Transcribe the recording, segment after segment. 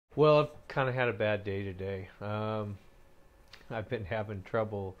Well, I've kind of had a bad day today. I've been having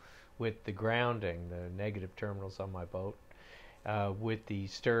trouble with the grounding, the negative terminals on my boat. With the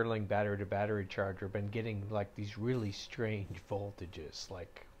Sterling battery to battery charger, been getting like these really strange voltages,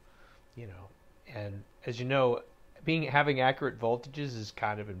 like, you know, and as you know, being having accurate voltages is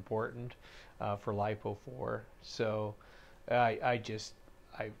kind of important for Lipo4. So I just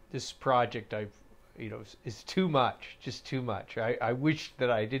I this project I've is too much, just too much. I wish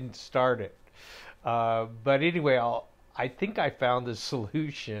that I didn't start it. But anyway, I think I found the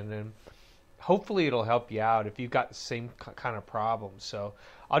solution, and hopefully it'll help you out if you've got the same kind of problem. So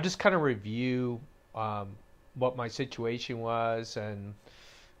I'll just kind of review what my situation was, and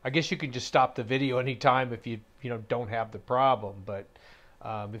I guess you can just stop the video anytime if you don't have the problem. But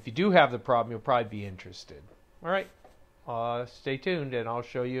if you do have the problem, you'll probably be interested. All right, stay tuned, and I'll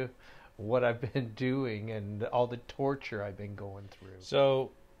show you what I've been doing and all the torture I've been going through. So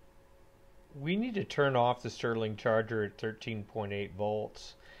we need to turn off the Sterling charger at 13.8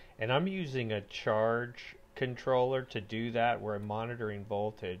 volts, and I'm using a charge controller to do that, where I'm monitoring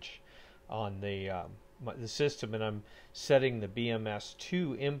voltage on the system, and I'm setting the BMS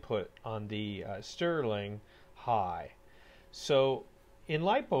 2 input on the Sterling high. So in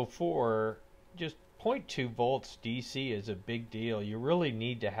Lipo4, just 0.2 volts DC is a big deal. You really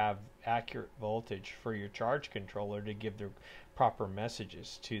need to have accurate voltage for your charge controller to give the proper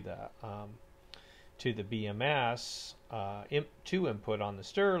messages to the BMS 2 input on the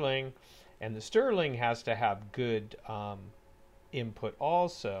Sterling, and the Sterling has to have good input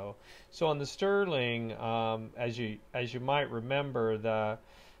also. So on the Sterling, as you might remember,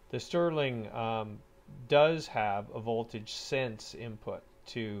 the Sterling does have a voltage sense input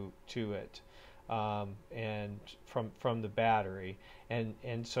to it, and from the battery,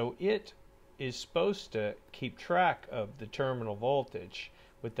 and so it is supposed to keep track of the terminal voltage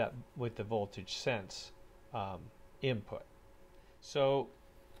with the voltage sense input. So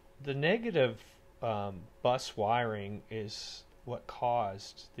the negative bus wiring is what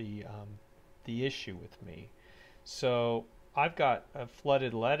caused the issue with me. So I've got a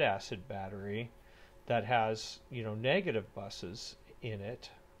flooded lead acid battery that has negative buses in it,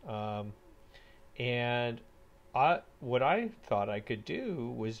 and what I thought I could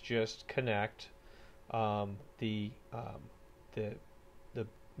do was just connect the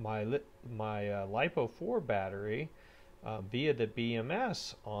my Lipo4 battery via the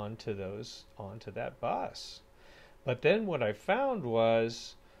BMS onto that bus. But then what I found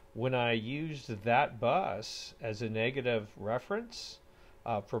was, when I used that bus as a negative reference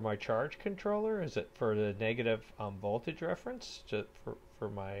for my charge controller, for the negative voltage reference for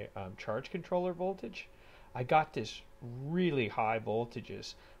my charge controller voltage, I got this really high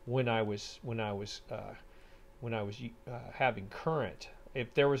voltages when I was having current.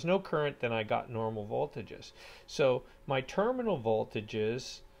 If there was no current, then I got normal voltages. So my terminal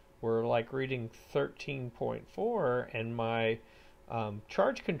voltages were like reading 13.4, and my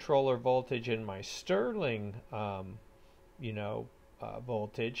charge controller voltage and my Sterling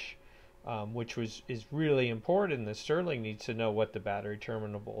voltage, which is really important. The Sterling needs to know what the battery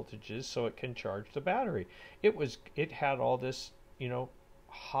terminal voltage is so it can charge the battery. It had all this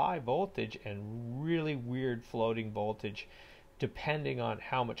high voltage and really weird floating voltage. Depending on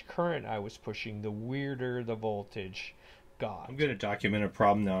how much current I was pushing, the weirder the voltage got. I'm going to document a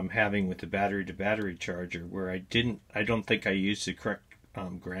problem now I'm having with the battery to battery charger, where I don't think I used the correct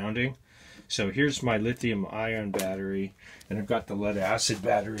grounding. So here's my lithium ion battery, and I've got the lead acid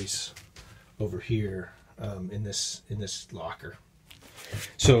batteries over here in this locker.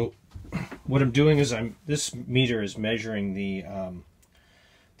 So what I'm doing is this meter is measuring the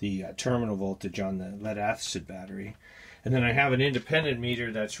terminal voltage on the lead acid battery, and then I have an independent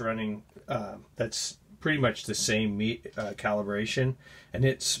meter that's running that's pretty much the same calibration, and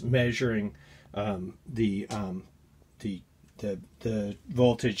it's measuring the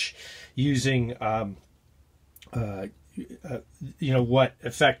voltage using what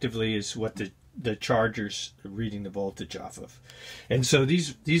effectively is what the charger's reading the voltage off of. And so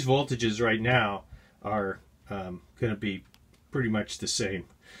these voltages right now are going to be pretty much the same.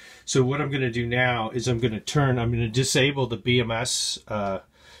 So what I'm going to do now is I'm going to disable the BMS.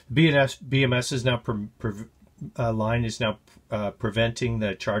 BMS is now line is now preventing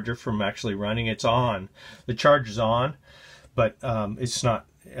the charger from actually running. It's on. The charger's on, but it's not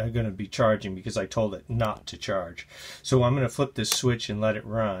going to be charging because I told it not to charge. So I'm going to flip this switch and let it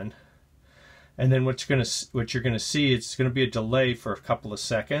run. And then what you're going to see, it's going to be a delay for a couple of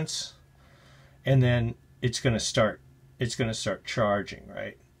seconds, and then it's going to start charging,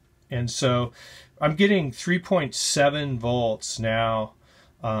 right? And so I'm getting 3.7 volts now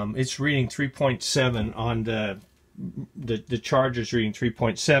It's reading 3.7 on the charger's reading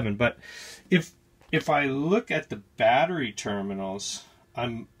 3.7. But if I look at the battery terminals,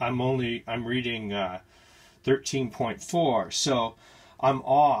 I'm reading 13.4. So I'm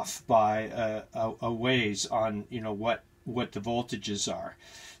off by a ways on what the voltages are.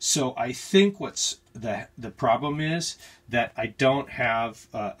 So I think what's the problem is that I don't have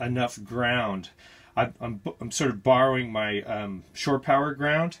enough ground. I'm sort of borrowing my shore power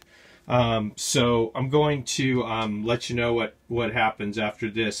ground. So I'm going to let you know what happens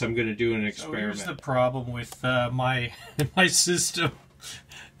after this. I'm going to do an experiment. So here's the problem with my system.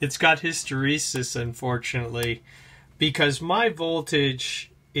 It's got hysteresis, unfortunately, because my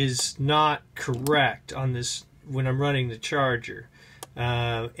voltage is not correct on this when I'm running the charger.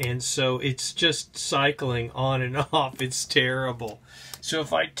 And so it's just cycling on and off. It's terrible. So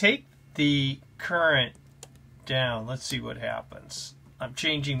if I take the current down, let's see what happens. I'm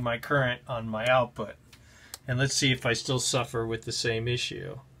changing my current on my output, and let's see if I still suffer with the same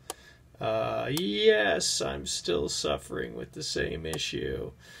issue. Yes, I'm still suffering with the same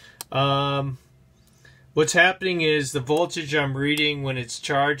issue. What's happening is the voltage I'm reading when it's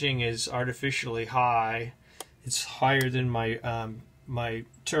charging is artificially high. It's higher than my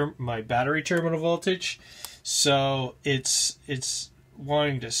my battery terminal voltage, so it's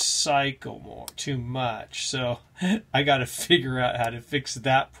wanting to cycle too much. So I got to figure out how to fix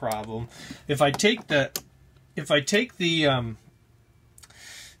that problem. If I take the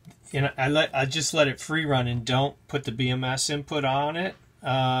I just let it free run and don't put the BMS input on it.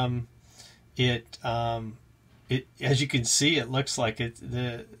 It as you can see, it looks like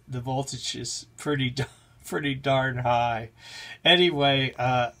the voltage is pretty darn high. Anyway,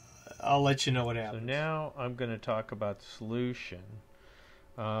 I'll let you know what happens. So now I'm going to talk about the solution.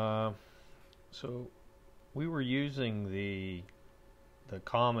 So we were using the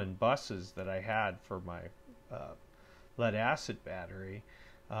common buses that I had for my lead acid battery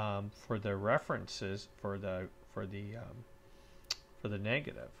for the references for the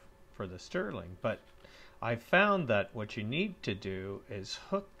negative for the Stirling, but I found that what you need to do is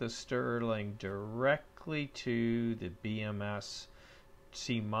hook the Stirling directly to the BMS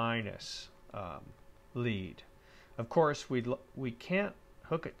C- lead. Of course, we can't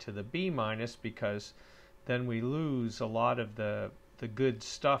hook it to the B- because then we lose a lot of the good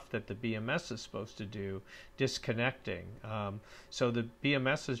stuff that the BMS is supposed to do, disconnecting. So the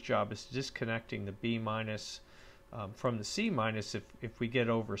BMS's job is disconnecting the B- from the C- if we get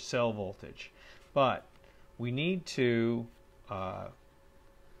over cell voltage. But we need to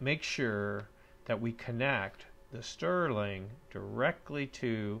make sure that we connect the Stirling directly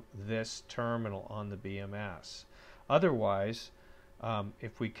to this terminal on the BMS. Otherwise,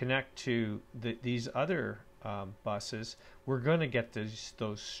 if we connect to these other buses, we're going to get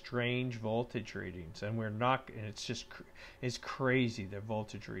those strange voltage readings, and we're not. And it's crazy the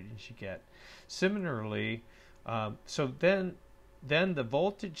voltage readings you get. Similarly, so then the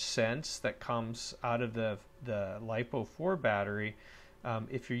voltage sense that comes out of the Lifepo4 battery,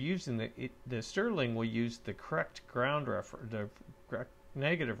 if you're using the Stirling will use the correct ground reference, the correct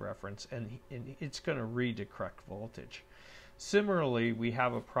negative reference, and it's going to read the correct voltage. Similarly, we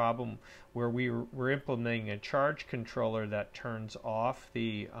have a problem where we're implementing a charge controller that turns off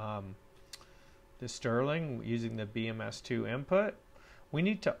the Stirling using the BMS2 input. We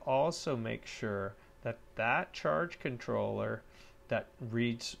need to also make sure that charge controller that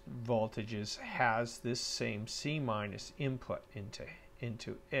reads voltages has this same C- input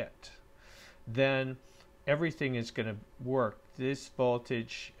into it. Then everything is going to work. This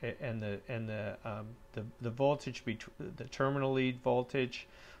voltage and the voltage between the terminal lead voltage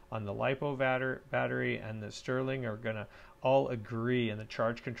on the Lipo battery and the Stirling are going to all agree, and the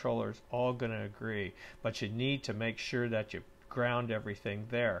charge controller is all going to agree. But you need to make sure that you ground everything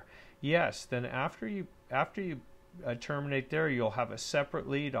there. Yes, then after you terminate there, you'll have a separate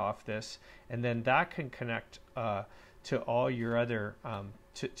lead off this, and then that can connect to all your other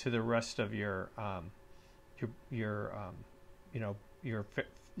to the rest of your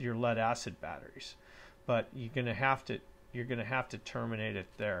lead acid batteries. But you're gonna have to terminate it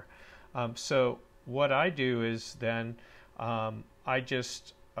there. So what I do is then I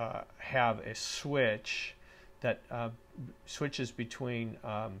just have a switch that switches between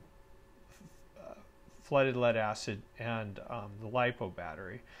flooded lead acid and the Lipo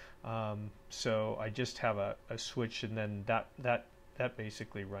battery. So I just have a switch, and then that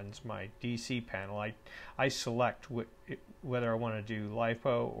basically runs my DC panel. I select whether I want to do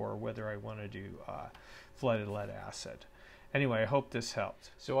Lipo or whether I want to do flooded lead acid. Anyway, I hope this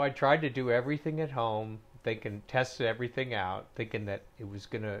helped. So I tried to do everything at home thinking, tested everything out, thinking that it was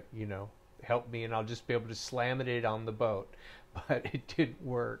gonna, help me and I'll just be able to slam it on the boat. But it didn't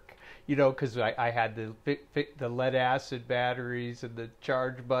work, because I had the lead acid batteries and the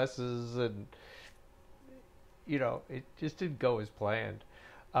charge buses, and it just didn't go as planned.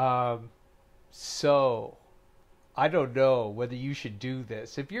 So I don't know whether you should do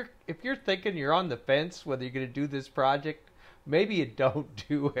this. If you're thinking, you're on the fence whether you're going to do this project, maybe you don't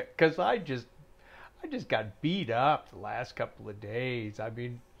do it, because I just got beat up the last couple of days. I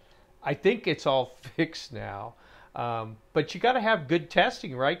mean, I think it's all fixed now. But you got to have good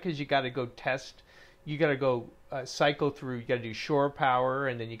testing, right? Because you got to go test, you got to go cycle through, you got to do shore power,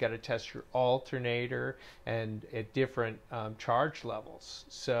 and then you got to test your alternator and at different charge levels.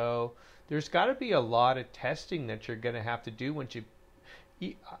 So there's got to be a lot of testing that you're going to have to do once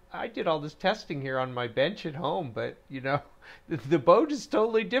I did all this testing here on my bench at home, but the boat is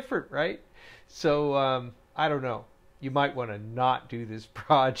totally different, right? So I don't know. You might want to not do this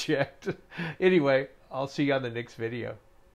project. Anyway, I'll see you on the next video.